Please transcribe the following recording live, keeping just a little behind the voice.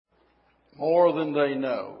more than they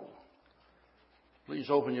know. Please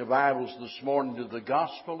open your Bibles this morning to the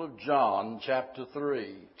Gospel of John, chapter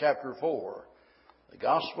 4. The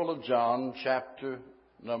Gospel of John, chapter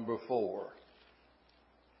number 4.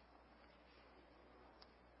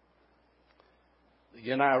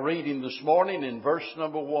 Begin our reading this morning in verse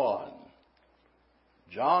number 1.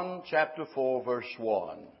 John chapter 4, verse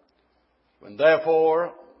 1. When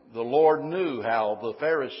therefore the Lord knew how the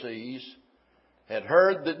Pharisees had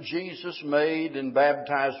heard that Jesus made and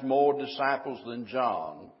baptized more disciples than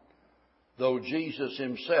John, though Jesus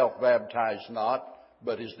himself baptized not,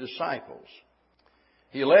 but his disciples,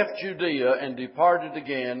 he left Judea and departed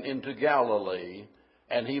again into Galilee,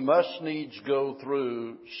 and he must needs go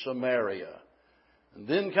through Samaria. And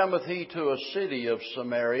then cometh he to a city of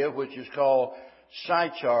Samaria, which is called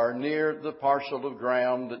Sychar, near the parcel of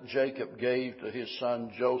ground that Jacob gave to his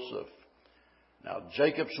son Joseph. Now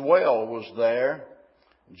Jacob's well was there.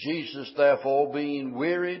 Jesus, therefore, being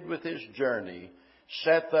wearied with his journey,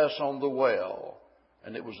 sat thus on the well,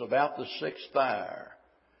 and it was about the 6th hour.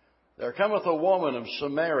 There cometh a woman of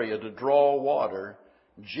Samaria to draw water.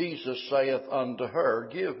 Jesus saith unto her,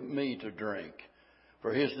 Give me to drink.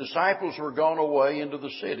 For his disciples were gone away into the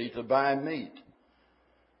city to buy meat.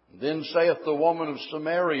 Then saith the woman of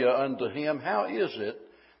Samaria unto him, How is it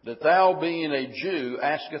that thou, being a Jew,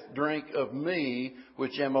 askest drink of me,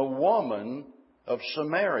 which am a woman of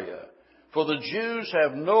Samaria? For the Jews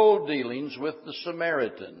have no dealings with the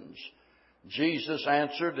Samaritans. Jesus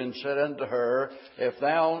answered and said unto her, If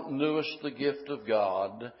thou knewest the gift of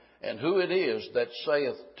God, and who it is that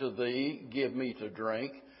saith to thee, Give me to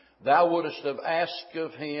drink, thou wouldest have asked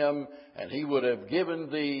of him, and he would have given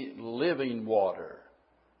thee living water.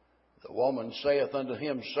 The woman saith unto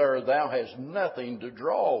him, Sir, thou hast nothing to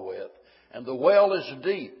draw with, and the well is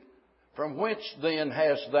deep. From whence then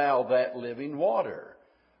hast thou that living water?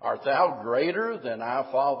 Art thou greater than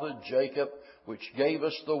our father Jacob, which gave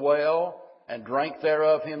us the well, and drank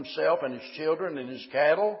thereof himself, and his children, and his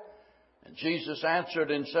cattle? And Jesus answered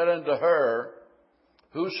and said unto her,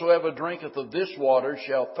 Whosoever drinketh of this water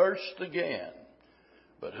shall thirst again.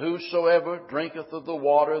 But whosoever drinketh of the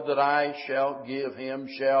water that I shall give him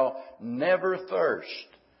shall never thirst.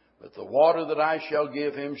 But the water that I shall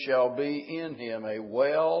give him shall be in him a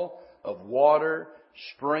well of water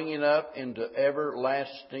springing up into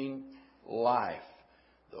everlasting life.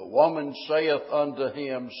 The woman saith unto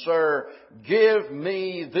him, Sir, give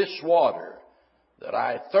me this water, that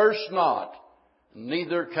I thirst not,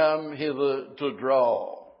 neither come hither to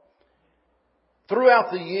draw.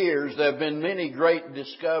 Throughout the years, there have been many great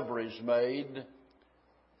discoveries made.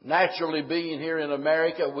 Naturally, being here in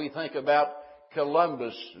America, we think about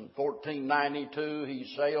Columbus. In 1492,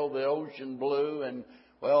 he sailed the ocean blue, and,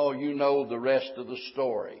 well, you know the rest of the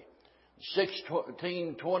story. In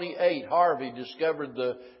 1628, Harvey discovered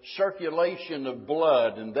the circulation of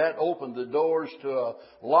blood, and that opened the doors to a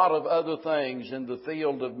lot of other things in the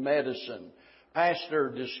field of medicine.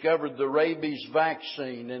 Pasteur discovered the rabies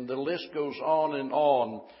vaccine, and the list goes on and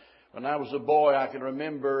on. When I was a boy, I can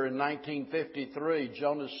remember in 1953,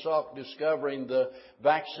 Jonas Salk discovering the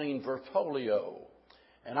vaccine for polio.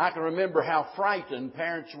 And I can remember how frightened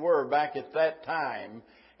parents were back at that time.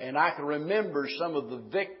 And I can remember some of the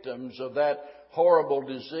victims of that horrible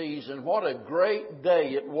disease. And what a great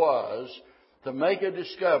day it was to make a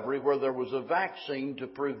discovery where there was a vaccine to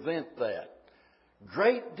prevent that.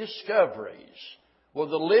 Great discoveries. Well,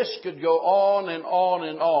 the list could go on and on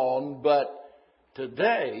and on, but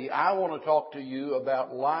today I want to talk to you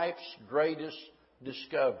about life's greatest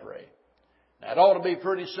discovery. Now, it ought to be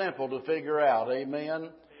pretty simple to figure out, amen?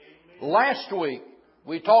 Last week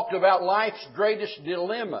we talked about life's greatest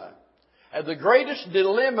dilemma. And the greatest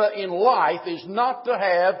dilemma in life is not to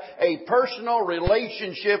have a personal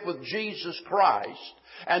relationship with Jesus Christ.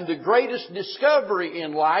 And the greatest discovery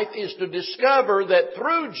in life is to discover that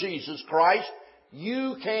through Jesus Christ,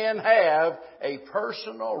 you can have a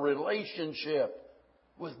personal relationship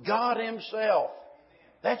with God Himself.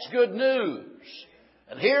 That's good news.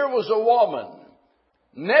 And here was a woman,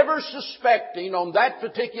 never suspecting on that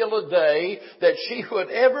particular day that she would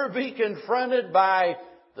ever be confronted by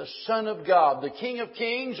the Son of God, the King of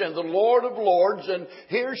Kings and the Lord of Lords. And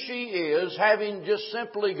here she is, having just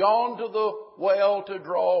simply gone to the well to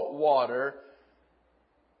draw water.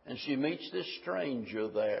 And she meets this stranger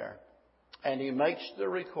there. And he makes the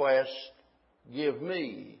request, Give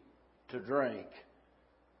me to drink.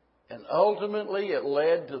 And ultimately it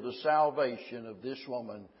led to the salvation of this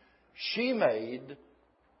woman. She made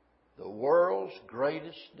the world's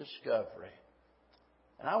greatest discovery.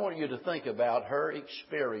 And I want you to think about her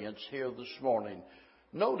experience here this morning.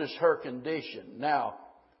 Notice her condition. Now,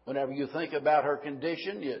 Whenever you think about her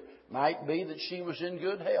condition, it might be that she was in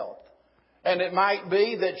good health. And it might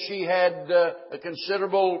be that she had a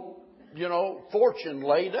considerable, fortune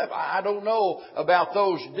laid up. I don't know about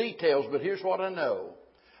those details, but here's what I know.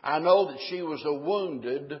 I know that she was a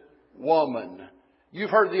wounded woman. You've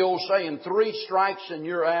heard the old saying, 3 strikes and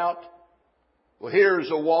you're out. Well, here's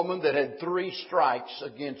a woman that had 3 strikes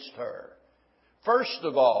against her. First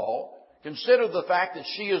of all, consider the fact that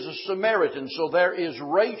she is a Samaritan, so there is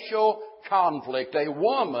racial conflict. A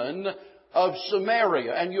woman of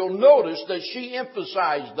Samaria. And you'll notice that she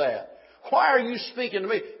emphasized that. Why are you speaking to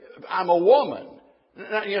me? I'm a woman.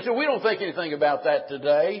 Now, you say, we don't think anything about that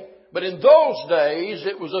today. But in those days,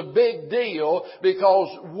 it was a big deal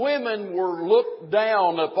because women were looked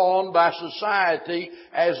down upon by society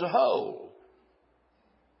as a whole.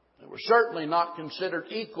 They were certainly not considered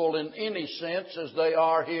equal in any sense as they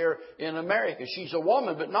are here in America. She's a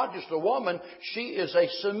woman, but not just a woman. She is a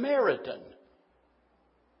Samaritan.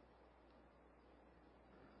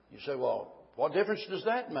 You say, well, what difference does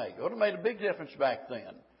that make? Well, it made a big difference back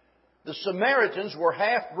then. The Samaritans were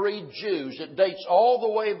half-breed Jews. It dates all the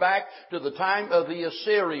way back to the time of the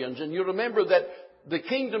Assyrians. And you remember that the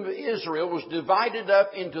kingdom of Israel was divided up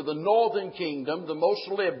into the northern kingdom, the most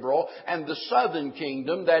liberal, and the southern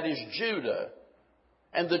kingdom, that is Judah.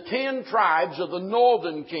 And the 10 tribes of the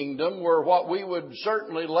northern kingdom were what we would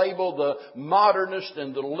certainly label the modernists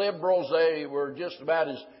and the liberals. They were just about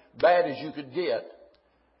as bad as you could get.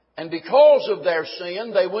 And because of their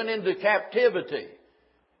sin, they went into captivity.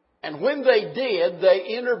 And when they did, they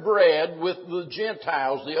interbred with the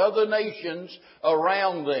Gentiles, the other nations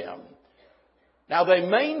around them. Now, they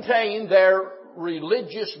maintained their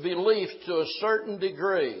religious beliefs to a certain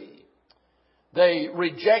degree. They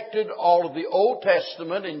rejected all of the Old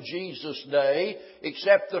Testament in Jesus' day,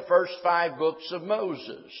 except the first 5 books of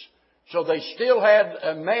Moses. So they still had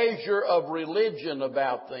a measure of religion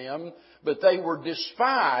about them, but they were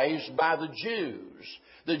despised by the Jews.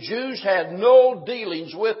 The Jews had no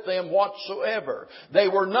dealings with them whatsoever. They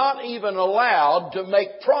were not even allowed to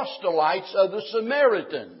make proselytes of the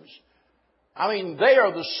Samaritans. I mean, they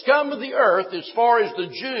are the scum of the earth as far as the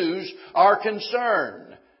Jews are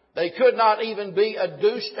concerned. They could not even be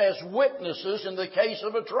adduced as witnesses in the case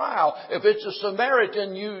of a trial. If it's a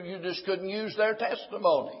Samaritan, you just couldn't use their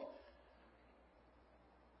testimony.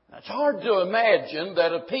 It's hard to imagine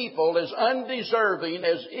that a people as undeserving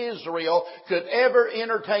as Israel could ever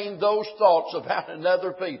entertain those thoughts about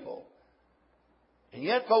another people. And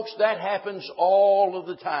yet, folks, that happens all of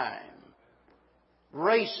the time.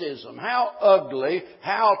 Racism, how ugly,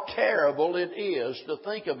 how terrible it is to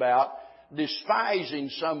think about despising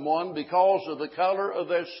someone because of the color of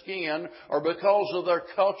their skin or because of their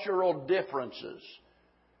cultural differences.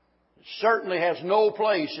 It certainly has no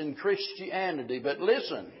place in Christianity. But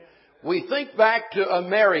listen, we think back to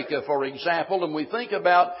America, for example, and we think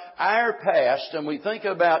about our past, and we think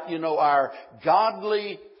about, our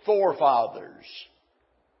godly forefathers.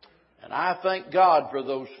 And I thank God for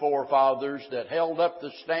those forefathers that held up the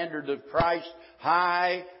standard of Christ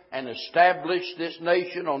high and established this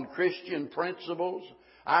nation on Christian principles.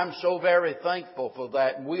 I'm so very thankful for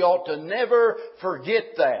that, and we ought to never forget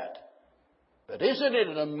that. But isn't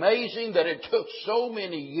it amazing that it took so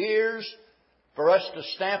many years for us to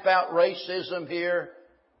stamp out racism here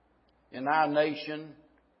in our nation?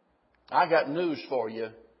 I got news for you.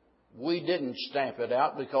 We didn't stamp it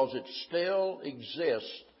out because it still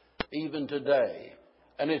exists even today.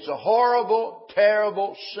 And it's a horrible,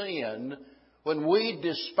 terrible sin when we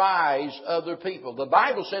despise other people. The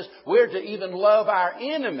Bible says we're to even love our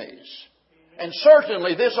enemies. And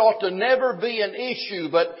certainly this ought to never be an issue,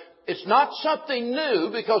 but it's not something new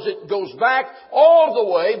because it goes back all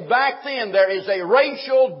the way. Back then there is a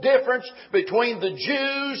racial difference between the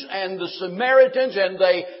Jews and the Samaritans, and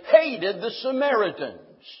they hated the Samaritans.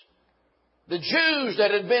 The Jews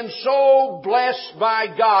that had been so blessed by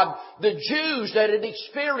God, the Jews that had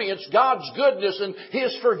experienced God's goodness and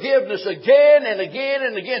His forgiveness again and again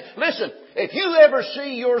and again. Listen, if you ever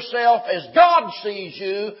see yourself as God sees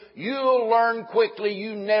you, you'll learn quickly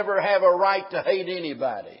you never have a right to hate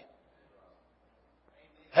anybody.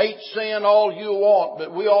 Hate sin all you want,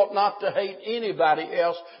 but we ought not to hate anybody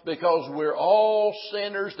else because we're all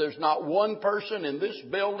sinners. There's not one person in this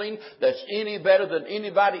building that's any better than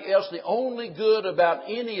anybody else. The only good about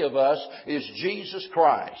any of us is Jesus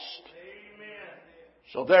Christ. Amen.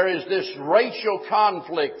 So there is this racial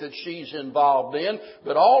conflict that she's involved in,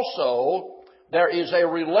 but also there is a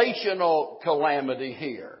relational calamity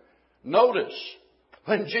here. Notice,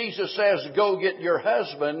 when Jesus says, go get your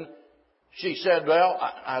husband, she said, well,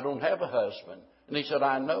 I don't have a husband. And he said,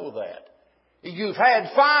 I know that. You've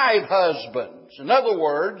had 5 husbands. In other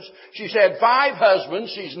words, she's had 5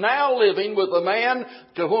 husbands. She's now living with a man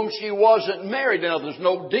to whom she wasn't married. Now, there's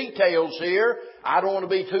no details here. I don't want to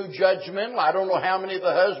be too judgmental. I don't know how many of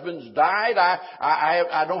the husbands died.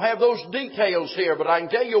 I don't have those details here. But I can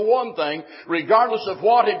tell you one thing. Regardless of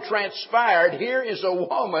what had transpired, here is a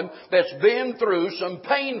woman that's been through some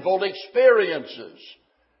painful experiences.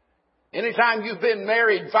 Anytime you've been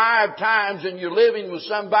married 5 times and you're living with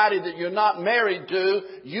somebody that you're not married to,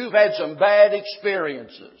 you've had some bad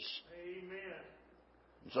experiences. Amen.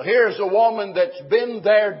 So here's a woman that's been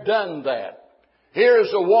there, done that.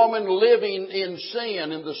 Here's a woman living in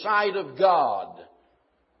sin in the sight of God.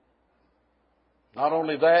 Not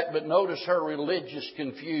only that, but notice her religious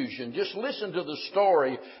confusion. Just listen to the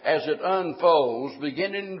story as it unfolds,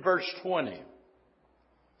 beginning in verse 20.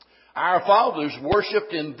 Our fathers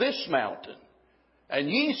worshipped in this mountain, and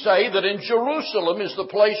ye say that in Jerusalem is the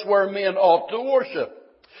place where men ought to worship.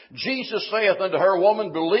 Jesus saith unto her,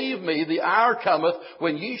 Woman, believe me, the hour cometh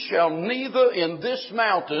when ye shall neither in this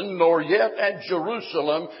mountain nor yet at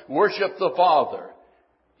Jerusalem worship the Father.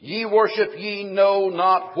 Ye worship ye know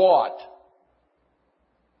not what.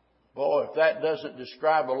 Boy, if that doesn't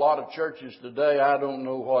describe a lot of churches today, I don't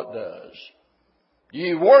know what does.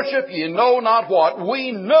 Ye worship, ye know not what.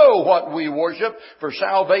 We know what we worship, for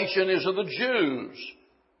salvation is of the Jews.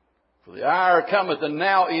 For the hour cometh, and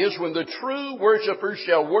now is, when the true worshippers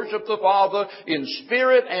shall worship the Father in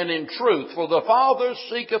spirit and in truth. For the Father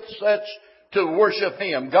seeketh such to worship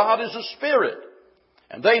Him. God is a spirit,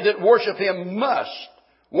 and they that worship Him must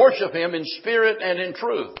worship Him in spirit and in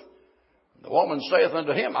truth. The woman saith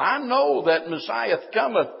unto Him, I know that Messiah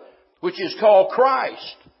cometh, which is called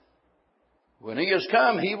Christ. When He is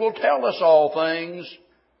come, He will tell us all things.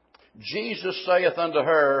 Jesus saith unto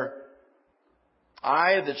her,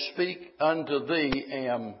 I that speak unto thee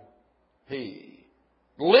am He.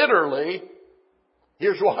 Literally,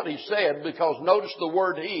 here's what He said, because notice the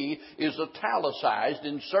word He is italicized,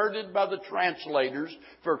 inserted by the translators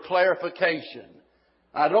for clarification.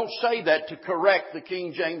 I don't say that to correct the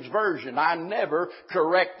King James Version. I never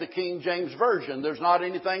correct the King James Version. There's not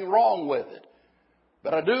anything wrong with it.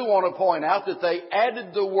 But I do want to point out that they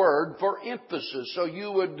added the word for emphasis so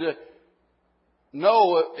you would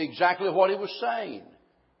know exactly what He was saying.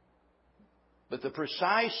 But the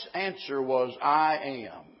precise answer was, I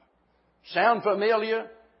am. Sound familiar?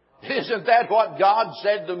 Isn't that what God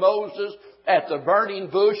said to Moses at the burning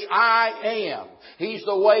bush? I am. He's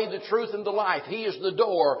the way, the truth, and the life. He is the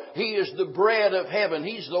door. He is the bread of heaven.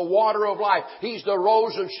 He's the water of life. He's the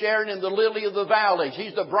rose of Sharon and the lily of the valleys.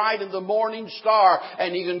 He's the bright and the morning star.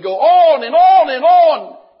 And you can go on and on and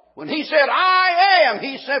on. When He said, I am,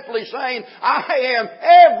 He's simply saying, I am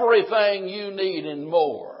everything you need and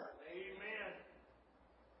more. Amen.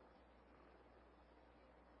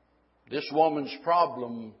 This woman's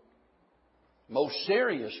problem, most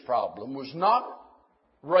serious problem, was not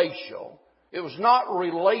racial. It was not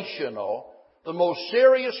relational. The most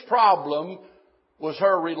serious problem was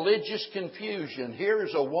her religious confusion.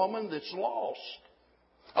 Here's a woman that's lost.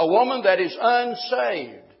 A woman that is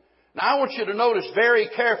unsaved. Now I want you to notice very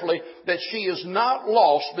carefully that she is not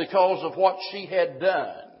lost because of what she had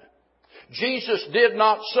done. Jesus did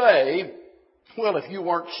not say, well, if you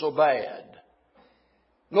weren't so bad.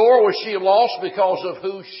 Nor was she lost because of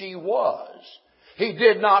who she was. He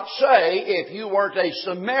did not say, if you weren't a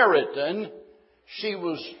Samaritan. She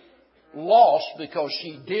was lost because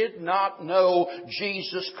she did not know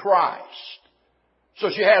Jesus Christ. So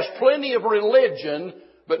she has plenty of religion,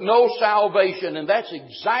 but no salvation. And that's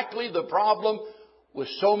exactly the problem with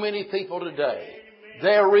so many people today.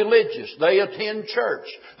 They're religious. They attend church.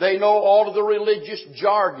 They know all of the religious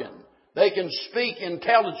jargon. They can speak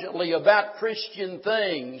intelligently about Christian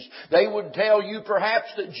things. They would tell you perhaps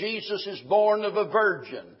that Jesus is born of a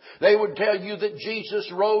virgin. They would tell you that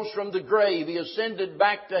Jesus rose from the grave. He ascended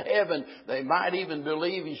back to heaven. They might even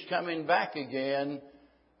believe He's coming back again.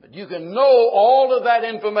 But you can know all of that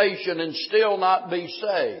information and still not be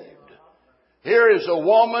saved. Here is a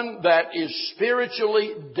woman that is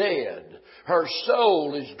spiritually dead. Her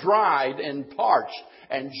soul is dried and parched.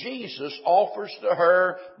 And Jesus offers to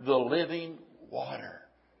her the living water.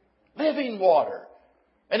 Living water.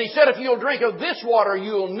 And He said, if you'll drink of this water,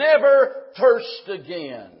 you'll never thirst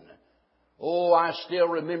again. Oh, I still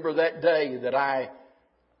remember that day that I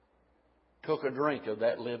took a drink of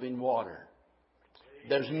that living water.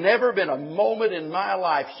 There's never been a moment in my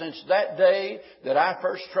life since that day that I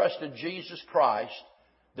first trusted Jesus Christ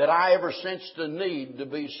that I ever sensed a need to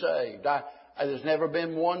be saved. There's never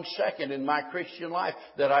been 1 second in my Christian life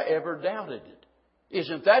that I ever doubted it.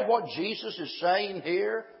 Isn't that what Jesus is saying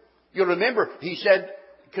here? You'll remember, He said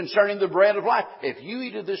concerning the bread of life, if you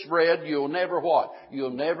eat of this bread, you'll never what?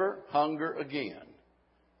 You'll never hunger again.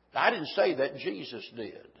 I didn't say that, Jesus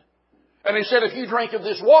did. And He said, if you drink of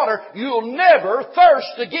this water, you'll never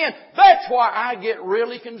thirst again. That's why I get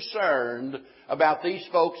really concerned about these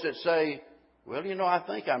folks that say, well, I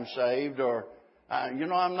think I'm saved, or,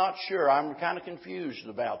 I'm not sure. I'm kind of confused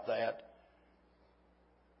about that.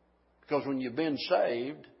 Because when you've been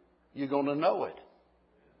saved, you're going to know it.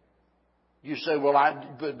 You say, well,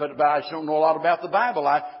 but I just don't know a lot about the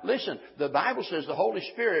Bible. Listen, the Bible says the Holy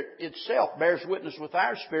Spirit itself bears witness with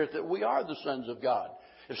our spirit that we are the sons of God.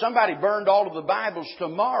 If somebody burned all of the Bibles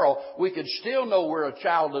tomorrow, we could still know we're a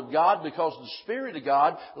child of God because the Spirit of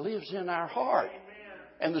God lives in our heart. Amen.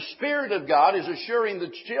 And the Spirit of God is assuring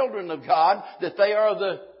the children of God that they are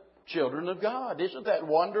the children of God. Isn't that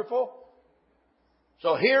wonderful?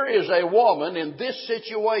 So here is a woman in this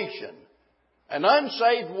situation, an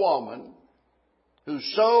unsaved woman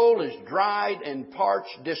whose soul is dried and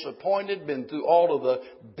parched, disappointed, been through all of the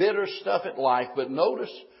bitter stuff at life. But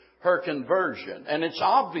notice her conversion. And it's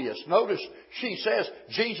obvious. Notice she says,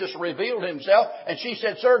 Jesus revealed Himself, and she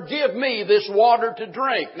said, sir, give me this water to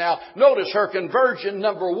drink. Now, notice her conversion,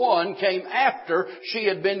 number one, came after she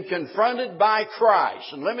had been confronted by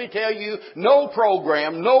Christ. And let me tell you, no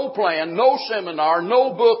program, no plan, no seminar,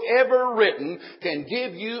 no book ever written can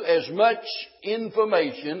give you as much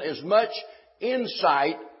information, as much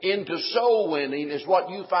insight into soul winning as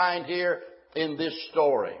what you find here in this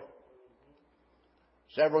story.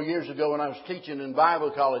 Several years ago when I was teaching in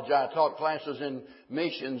Bible college, I taught classes in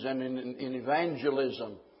missions and in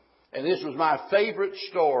evangelism. And this was my favorite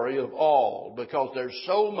story of all because there's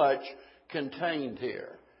so much contained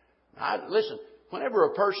here. Listen, whenever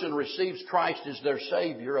a person receives Christ as their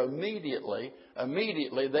Savior, immediately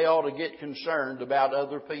they ought to get concerned about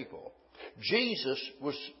other people. Jesus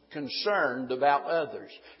was concerned about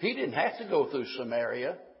others. He didn't have to go through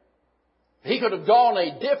Samaria. He could have gone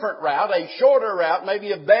a different route, a shorter route,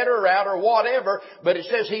 maybe a better route or whatever, but it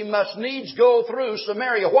says He must needs go through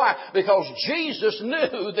Samaria. Why? Because Jesus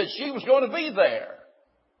knew that she was going to be there.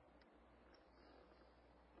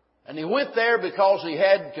 And He went there because He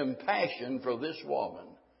had compassion for this woman.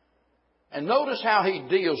 And notice how He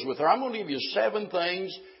deals with her. I'm going to give you 7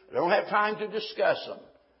 things. I don't have time to discuss them.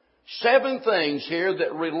 7 things here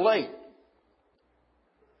that relate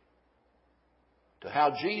to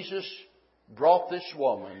how Jesus brought this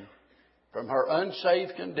woman from her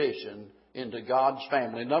unsaved condition into God's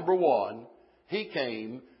family. Number 1, He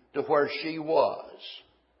came to where she was.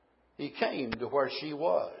 He came to where she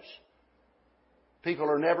was. People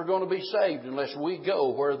are never going to be saved unless we go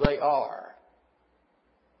where they are.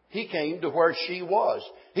 He came to where she was.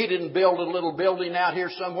 He didn't build a little building out here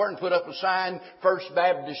somewhere and put up a sign, First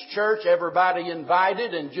Baptist Church, everybody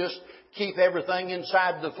invited, and just keep everything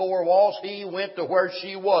inside the 4 walls. He went to where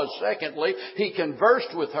she was. Secondly, He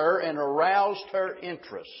conversed with her and aroused her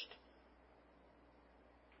interest.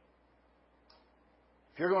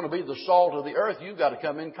 If you're going to be the salt of the earth, you've got to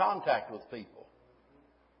come in contact with people.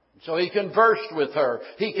 So He conversed with her.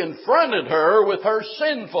 He confronted her with her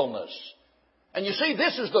sinfulness. And you see,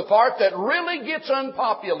 this is the part that really gets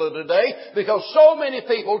unpopular today because so many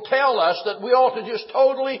people tell us that we ought to just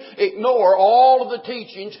totally ignore all of the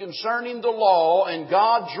teachings concerning the law and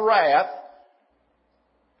God's wrath.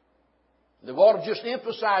 They ought to just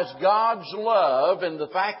emphasize God's love and the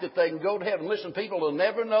fact that they can go to heaven. Listen, people will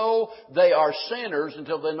never know they are sinners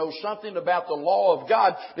until they know something about the law of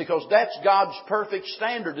God because that's God's perfect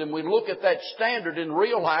standard. And we look at that standard and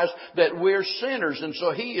realize that we're sinners. And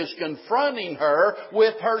so He is confronting her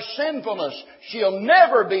with her sinfulness. She'll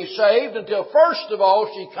never be saved until first of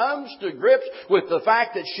all she comes to grips with the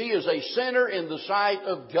fact that she is a sinner in the sight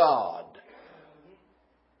of God.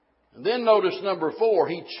 And then notice number 4,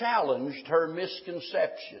 He challenged her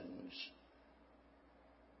misconceptions.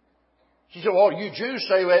 She said, well, you Jews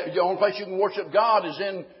say the only place you can worship God is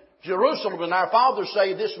in Jerusalem, and our fathers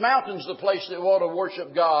say this mountain's the place that we ought to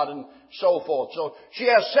worship God, and so forth. So she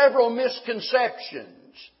has several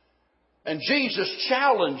misconceptions. And Jesus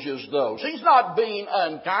challenges those. He's not being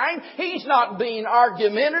unkind. He's not being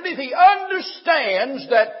argumentative. He understands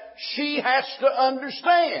that she has to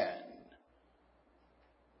understand.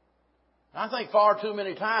 I think far too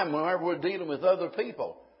many times whenever we're dealing with other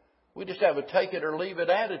people, we just have a take it or leave it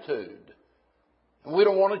attitude. And we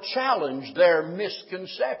don't want to challenge their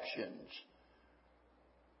misconceptions.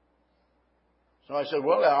 So I said,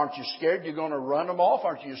 well, aren't you scared you're going to run them off?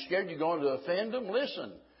 Aren't you scared you're going to offend them?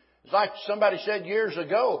 Listen, it's like somebody said years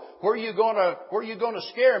ago, where are you going to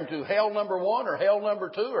scare them to? Hell number 1 or hell number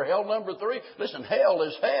 2 or hell number 3? Listen, hell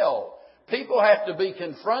is hell. People have to be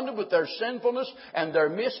confronted with their sinfulness, and their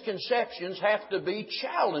misconceptions have to be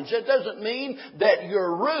challenged. It doesn't mean that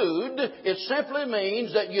you're rude. It simply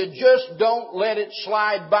means that you just don't let it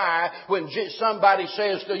slide by when somebody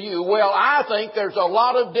says to you, well, I think there's a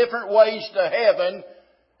lot of different ways to heaven.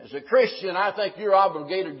 As a Christian, I think you're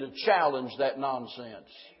obligated to challenge that nonsense.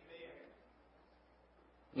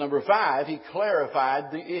 Number 5, he clarified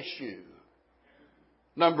the issue.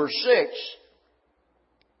 Number 6,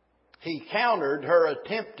 he countered her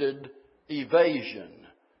attempted evasion.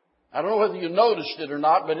 I don't know whether you noticed it or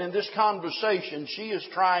not, but in this conversation, she's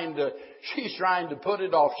trying to put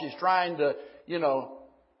it off. She's trying to,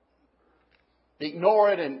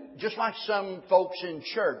 ignore it. And just like some folks in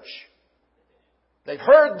church, they've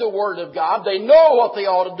heard the Word of God. They know what they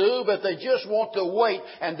ought to do, but they just want to wait,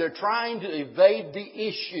 and they're trying to evade the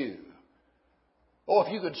issue. Oh,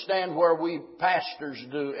 if you could stand where we pastors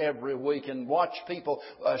do every week and watch people,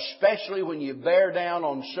 especially when you bear down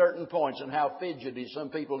on certain points and how fidgety some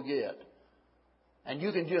people get. And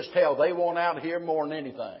you can just tell they want out here more than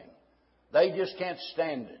anything. They just can't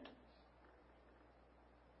stand it.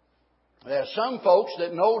 There are some folks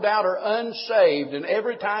that no doubt are unsaved, and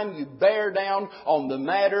every time you bear down on the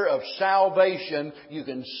matter of salvation, you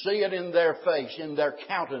can see it in their face, in their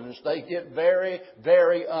countenance. They get very,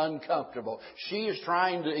 very uncomfortable. She is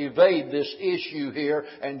trying to evade this issue here,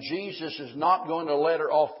 and Jesus is not going to let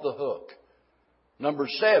her off the hook. Number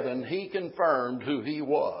 7, he confirmed who he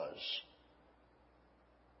was.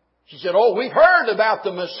 She said, oh, we've heard about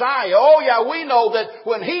the Messiah. Oh, yeah, we know that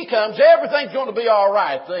when he comes, everything's going to be all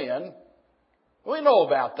right then. We know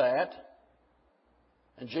about that.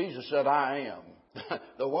 And Jesus said, I am.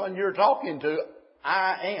 The one you're talking to,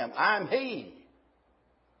 I am. I'm He.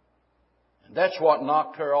 And that's what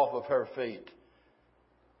knocked her off of her feet.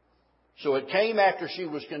 So it came after she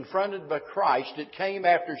was confronted by Christ. It came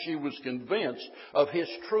after she was convinced of His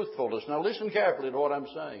truthfulness. Now listen carefully to what I'm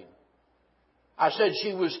saying. I said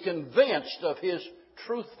she was convinced of His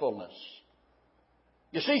truthfulness.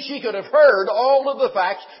 You see, she could have heard all of the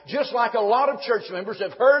facts, just like a lot of church members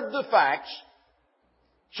have heard the facts.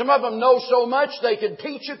 Some of them know so much they could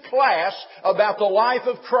teach a class about the life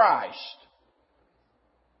of Christ.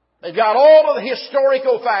 They've got all of the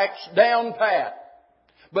historical facts down pat.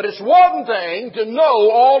 But it's one thing to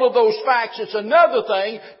know all of those facts. It's another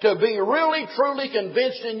thing to be really, truly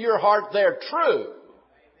convinced in your heart they're true.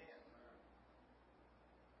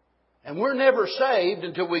 And we're never saved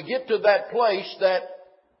until we get to that place that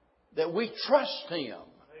we trust Him.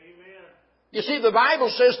 Amen. You see, the Bible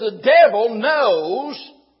says the devil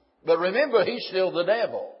knows, but remember, he's still the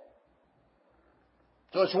devil.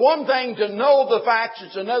 So it's one thing to know the facts,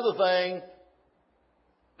 it's another thing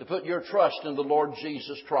to put your trust in the Lord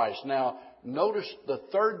Jesus Christ. Now, notice the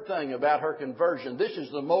third thing about her conversion. This is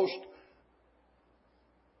the most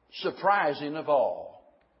surprising of all.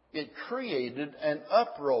 It created an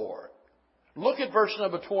uproar. Look at verse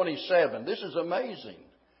number 27. This is amazing.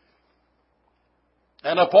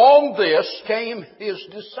 And upon this came His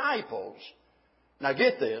disciples. Now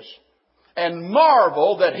get this. And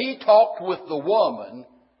marveled that He talked with the woman.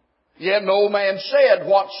 Yet no man said,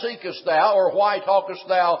 what seekest thou? Or why talkest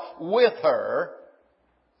thou with her?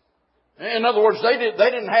 In other words, they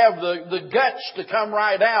didn't have the guts to come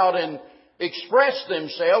right out and express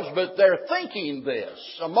themselves, but they're thinking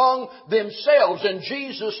this among themselves, and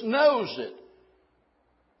Jesus knows it.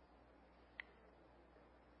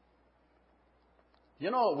 You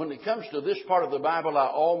know, when it comes to this part of the Bible, I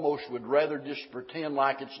almost would rather just pretend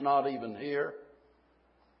like it's not even here.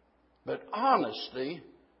 But honesty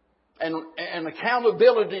and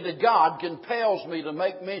accountability to God compels me to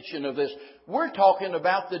make mention of this. We're talking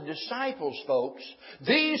about the disciples, folks.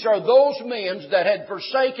 These are those men that had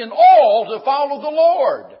forsaken all to follow the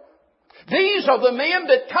Lord. These are the men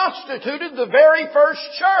that constituted the very first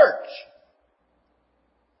church.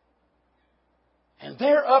 And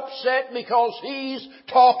they're upset because He's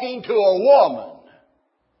talking to a woman,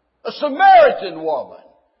 a Samaritan woman.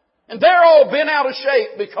 And they're all bent out of shape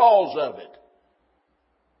because of it.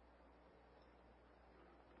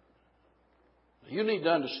 You need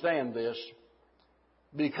to understand this.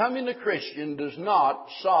 Becoming a Christian does not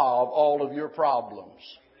solve all of your problems.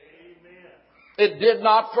 Amen. It did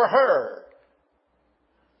not for her.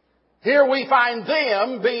 Here we find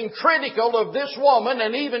them being critical of this woman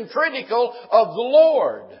and even critical of the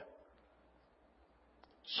Lord.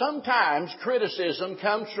 Sometimes criticism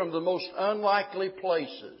comes from the most unlikely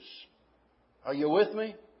places. Are you with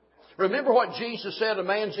me? Remember what Jesus said, a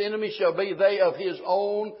man's enemy shall be they of his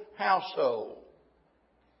own household.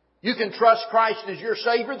 You can trust Christ as your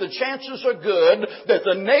Savior. The chances are good that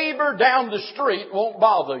the neighbor down the street won't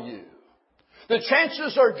bother you. the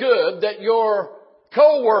chances are good that your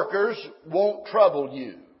co-workers won't trouble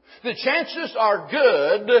you. The chances are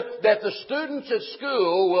good that the students at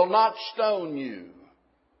school will not stone you.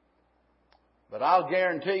 But I'll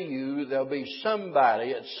guarantee you there'll be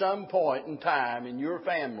somebody at some point in time in your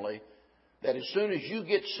family that as soon as you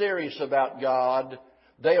get serious about God,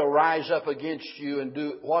 they'll rise up against you and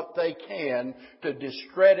do what they can to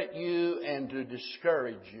discredit you and to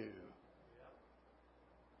discourage you.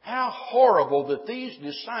 How horrible that these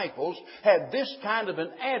disciples had this kind of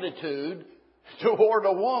an attitude toward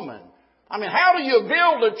a woman. I mean, how do you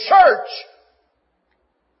build a church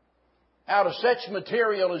out of such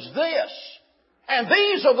material as this? And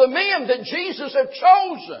these are the men that Jesus have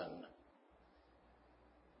chosen.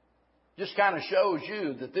 Just kind of shows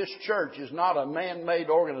you that this church is not a man-made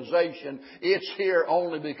organization. It's here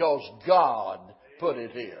only because God put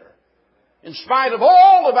it here. In spite of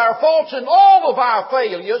all of our faults and all of our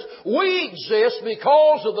failures, we exist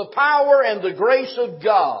because of the power and the grace of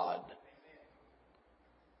God.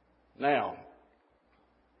 Now,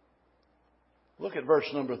 look at verse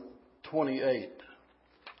number 28.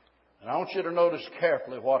 And I want you to notice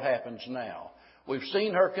carefully what happens now. We've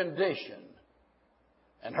seen her condition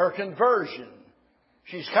and her conversion.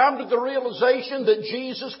 She's come to the realization that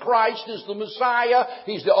Jesus Christ is the Messiah.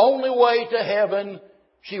 He's the only way to heaven.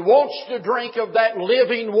 She wants to drink of that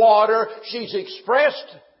living water. She's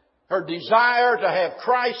expressed her desire to have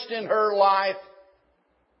Christ in her life.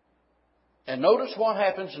 And notice what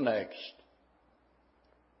happens next.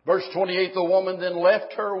 Verse 28, the woman then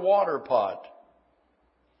left her water pot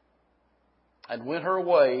and went her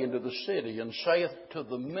way into the city and saith to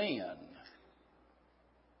the men,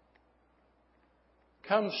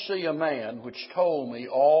 Come see a man which told me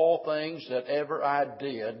all things that ever I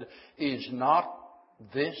did. Is not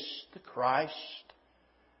this the Christ?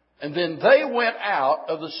 And then they went out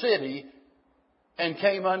of the city and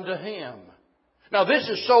came unto him. Now this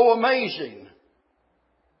is so amazing.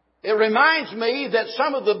 It reminds me that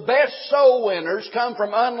some of the best soul winners come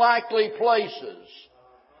from unlikely places.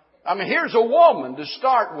 I mean, here's a woman to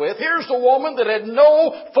start with. Here's a woman that had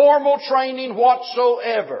no formal training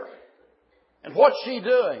whatsoever. And what's she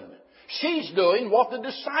doing? She's doing what the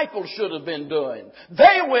disciples should have been doing.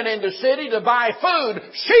 They went into the city to buy food.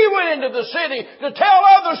 She went into the city to tell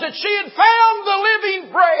others that she had found the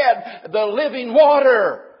living bread, the living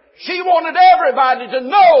water. She wanted everybody to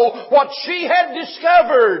know what she had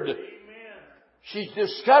discovered. She's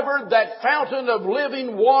discovered that fountain of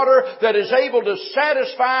living water that is able to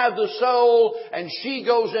satisfy the soul, and she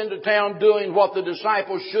goes into town doing what the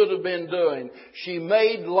disciples should have been doing. She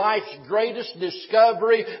made life's greatest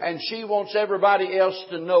discovery, and she wants everybody else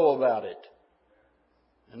to know about it.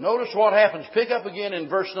 And notice what happens. Pick up again in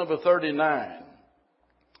verse number 39.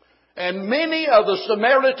 And many of the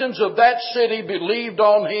Samaritans of that city believed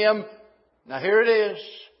on him. Now here it is.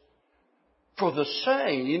 For the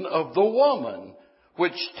saying of the woman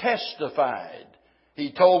which testified,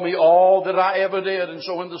 He told me all that I ever did. And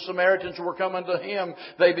so when the Samaritans were coming to him,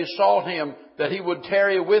 they besought him that he would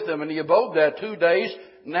tarry with them. And he abode there 2 days.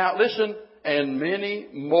 Now listen, and many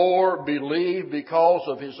more believed because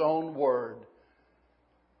of his own word.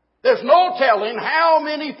 There's no telling how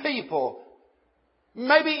many people,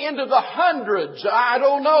 maybe into the hundreds, I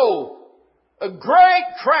don't know. A great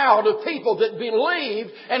crowd of people that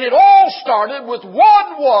believed, and it all started with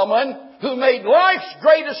one woman who made life's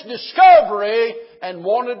greatest discovery and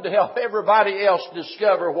wanted to help everybody else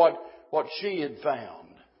discover what she had found.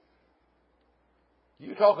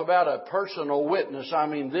 You talk about a personal witness. I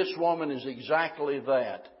mean, this woman is exactly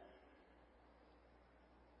that.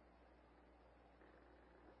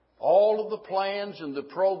 All of the plans and the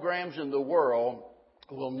programs in the world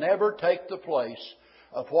will never take the place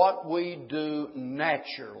of what we do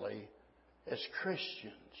naturally as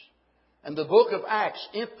Christians. And the book of Acts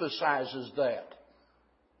emphasizes that.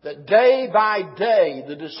 That day by day,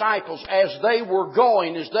 the disciples, as they were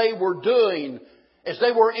going, as they were doing, as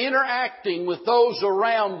they were interacting with those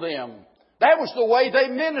around them, that was the way they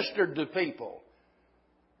ministered to people.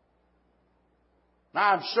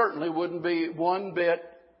 Now, I certainly wouldn't be one bit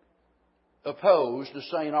opposed to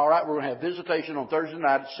saying, all right, we're going to have visitation on Thursday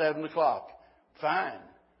night at 7 o'clock. Fine.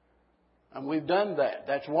 And we've done that.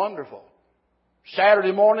 That's wonderful.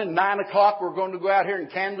 Saturday morning, 9 o'clock, we're going to go out here and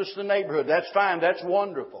canvass the neighborhood. That's fine. That's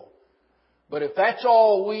wonderful. But if that's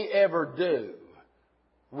all we ever do,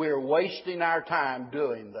 we're wasting our time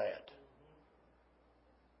doing that.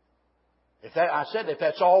 If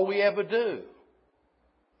that's all we ever do.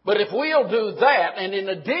 But if we'll do that, and in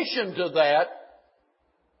addition to that,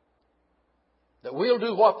 That we'll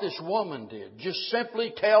do what this woman did. Just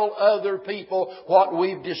simply tell other people what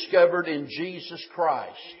we've discovered in Jesus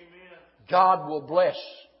Christ. Amen. God will bless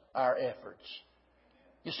our efforts.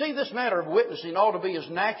 You see, this matter of witnessing ought to be as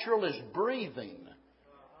natural as breathing.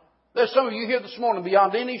 There's some of you here this morning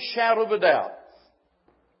beyond any shadow of a doubt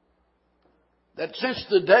that since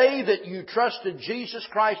the day that you trusted Jesus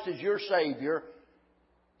Christ as your Savior,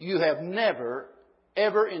 you have never,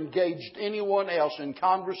 ever engaged anyone else in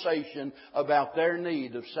conversation about their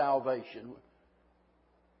need of salvation.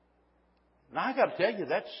 Now, I got to tell you,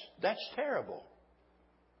 that's terrible.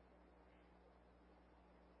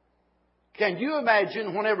 Can you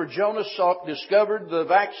imagine whenever Jonas Salk discovered the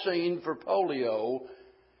vaccine for polio,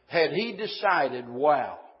 had he decided,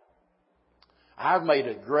 wow, I've made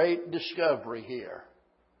a great discovery here,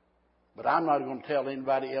 but I'm not going to tell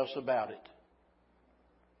anybody else about it.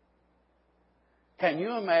 Can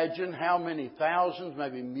you imagine how many thousands,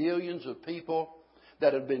 maybe millions of people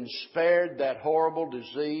that have been spared that horrible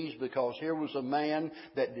disease because here was a man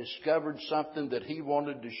that discovered something that he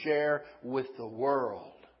wanted to share with the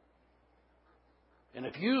world? And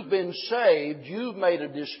if you've been saved, you've made a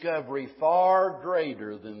discovery far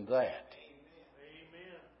greater than that.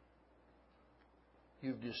 Amen.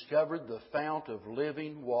 You've discovered the fount of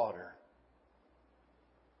living water.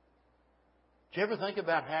 Do you ever think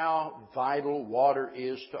about how vital water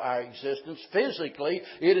is to our existence? Physically,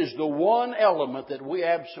 it is the one element that we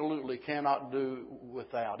absolutely cannot do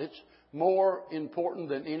without. It's more important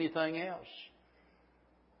than anything else.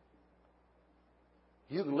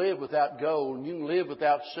 You can live without gold, and you can live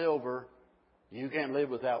without silver. You can't live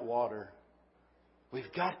without water.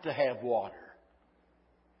 We've got to have water.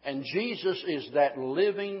 And Jesus is that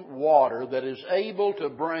living water that is able to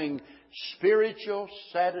bring spiritual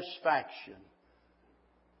satisfaction.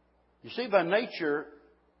 You see, by nature,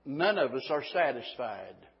 none of us are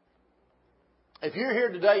satisfied. If you're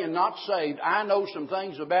here today and not saved, I know some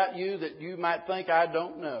things about you that you might think I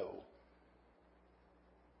don't know.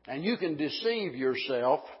 And you can deceive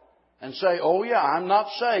yourself and say, oh yeah, I'm not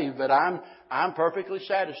saved, but I'm perfectly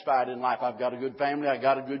satisfied in life. I've got a good family, I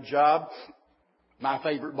got a good job. My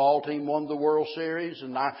favorite ball team won the World Series,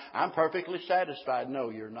 and I'm perfectly satisfied. No,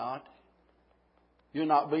 you're not. You're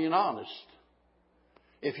not being honest.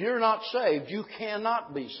 If you're not saved, you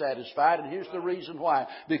cannot be satisfied. And here's the reason why.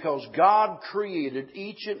 Because God created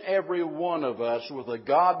each and every one of us with a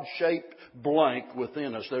God-shaped blank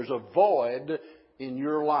within us. There's a void in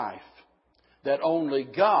your life that only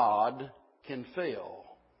God can fill.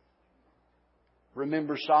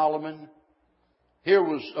 Remember Solomon? Here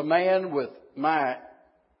was a man with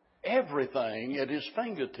everything at his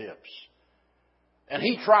fingertips. And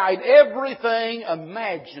he tried everything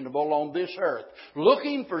imaginable on this earth,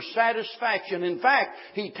 looking for satisfaction. In fact,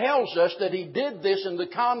 he tells us that he did this in the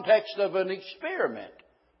context of an experiment.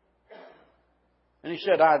 And he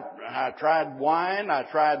said, I tried wine, I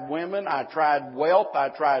tried women, I tried wealth, I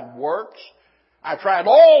tried works. I tried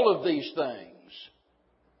all of these things.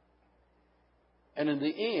 And in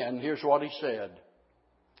the end, here's what he said.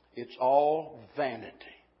 It's all vanity.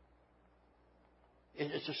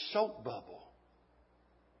 It's a soap bubble.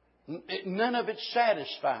 None of it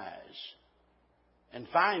satisfies. And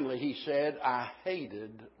finally, he said, I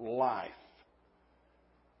hated life.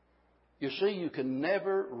 You see, you can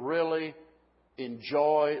never really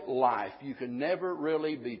enjoy life. You can never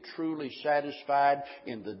really be truly satisfied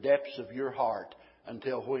in the depths of your heart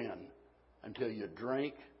until when? Until you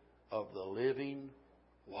drink of the living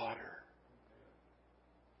water.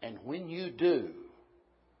 And when you do,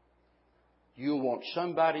 you'll want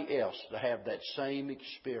somebody else to have that same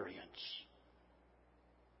experience.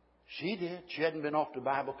 She did. She hadn't been off to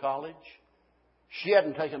Bible college. She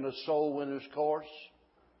hadn't taken a soul winner's course.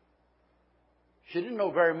 She didn't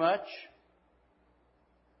know very much.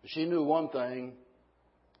 But she knew one thing.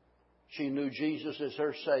 She knew Jesus as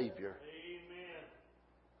her Savior. Amen.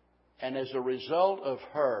 And as a result of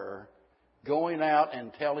her going out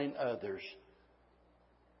and telling others,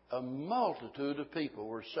 a multitude of people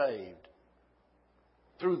were saved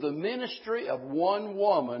through the ministry of one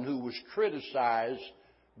woman who was criticized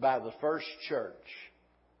by the first church.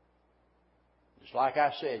 It's like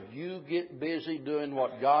I said, you get busy doing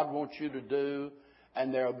what God wants you to do,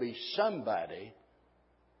 and there'll be somebody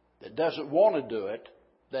that doesn't want to do it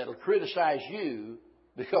that'll criticize you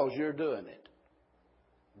because you're doing it.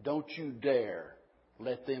 Don't you dare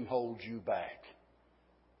let them hold you back.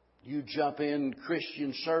 You jump in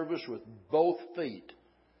Christian service with both feet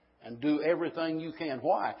and do everything you can.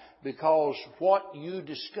 Why? Because what you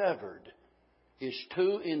discovered is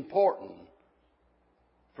too important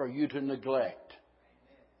for you to neglect.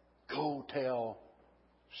 Go tell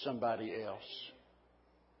somebody else.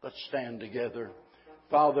 Let's stand together.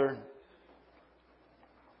 Father,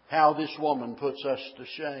 how this woman puts us to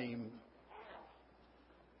shame.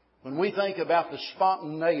 When we think about the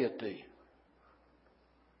spontaneity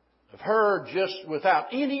of her just without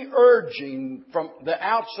any urging from the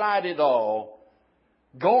outside at all,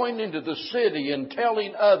 going into the city and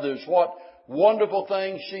telling others what wonderful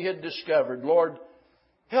things she had discovered. Lord,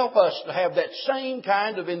 help us to have that same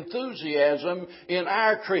kind of enthusiasm in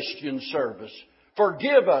our Christian service.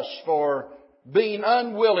 Forgive us for being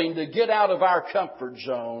unwilling to get out of our comfort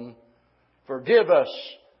zone. Forgive us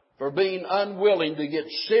for being unwilling to get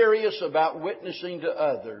serious about witnessing to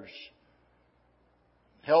others.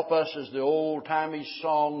 Help us, as the old-timey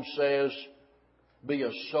song says, be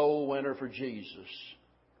a soul winner for Jesus.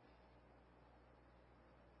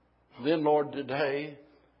 Then, Lord, today,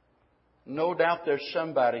 no doubt there's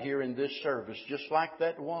somebody here in this service, just like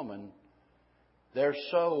that woman. Their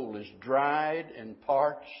soul is dried and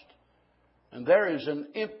parched, and there is an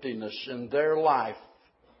emptiness in their life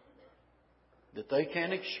that they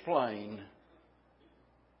can't explain.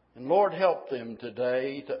 And Lord, help them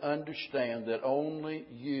today to understand that only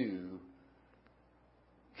You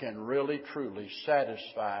can really, truly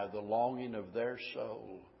satisfy the longing of their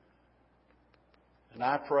soul. And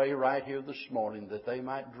I pray right here this morning that they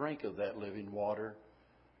might drink of that living water,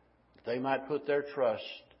 that they might put their trust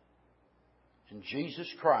in Jesus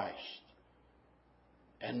Christ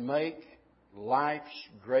and make life's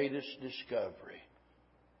greatest discovery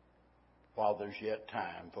while there's yet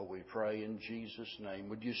time. For we pray in Jesus' name.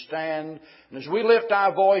 Would you stand? And as we lift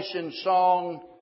our voice in song,